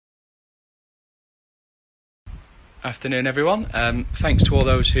Afternoon everyone. Thanks to all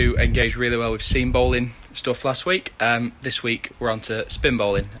those who engaged really well with seam bowling stuff last week. This week we're on to spin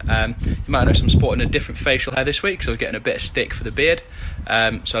bowling. You might notice I'm sporting a different facial hair this week, so I'm getting a bit of stick for the beard.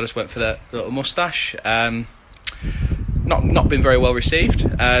 So I just went for the little moustache. Not been very well received.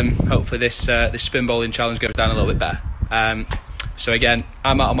 Hopefully this spin bowling challenge goes down a little bit better. So again,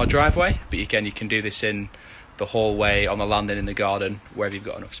 I'm out on my driveway, but again you can do this in the hallway, on the landing, in the garden, wherever you've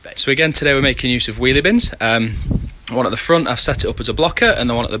got enough space. So again, today we're making use of wheelie bins. One at the front I've set it up as a blocker, and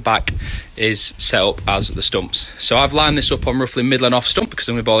the one at the back is set up as the stumps. So I've lined this up on roughly middle and off stump because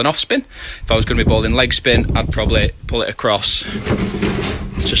I'm going to be bowling off spin. If I was going to be bowling leg spin, I'd probably pull it across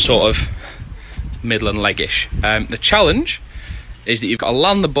to sort of middle and leggish. The challenge is that you've got to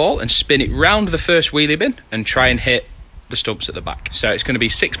land the ball and spin it round the first wheelie bin and try and hit the stumps at the back. So it's going to be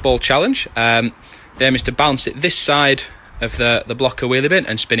 6-ball challenge. The aim is to bounce it this side of the blocker wheelie bin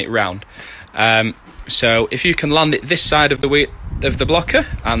and spin it round. So if you can land it this side of the blocker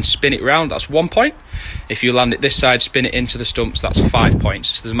and spin it round, that's 1 point. If you land it this side, spin it into the stumps, that's 5 points.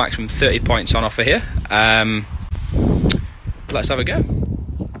 So there's a maximum 30 points on offer here. Let's have a go.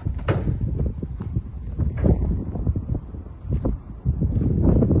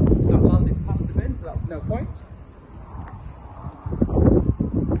 It's not landed past the bin, so that's no points.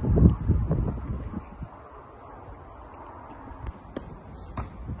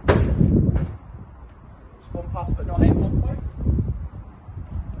 One pass but not hit, 1 point.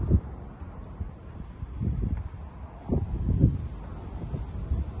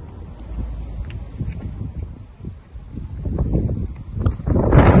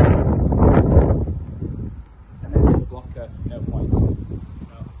 And then hit the blocker, no points. So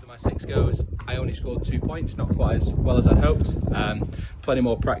after my 6 goes, I only scored 2 points, not quite as well as I'd hoped. Plenty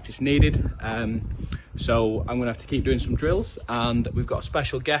more practice needed. So I'm going to have to keep doing some drills, and we've got a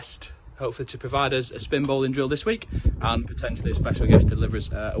special guest hopefully to provide us a spin bowling drill this week, and potentially a special guest delivers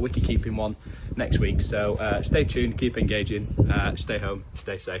a wicket keeping one next week. So stay tuned, keep engaging, stay home,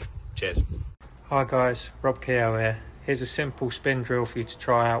 stay safe. Cheers. Hi guys, Rob Keogh here. Here's a simple spin drill for you to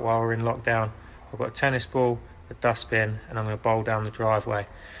try out while we're in lockdown. I've got a tennis ball, a dustbin, and I'm going to bowl down the driveway.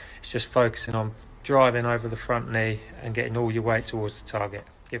 It's just focusing on driving over the front knee and getting all your weight towards the target.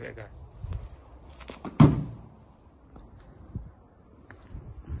 Give it a go.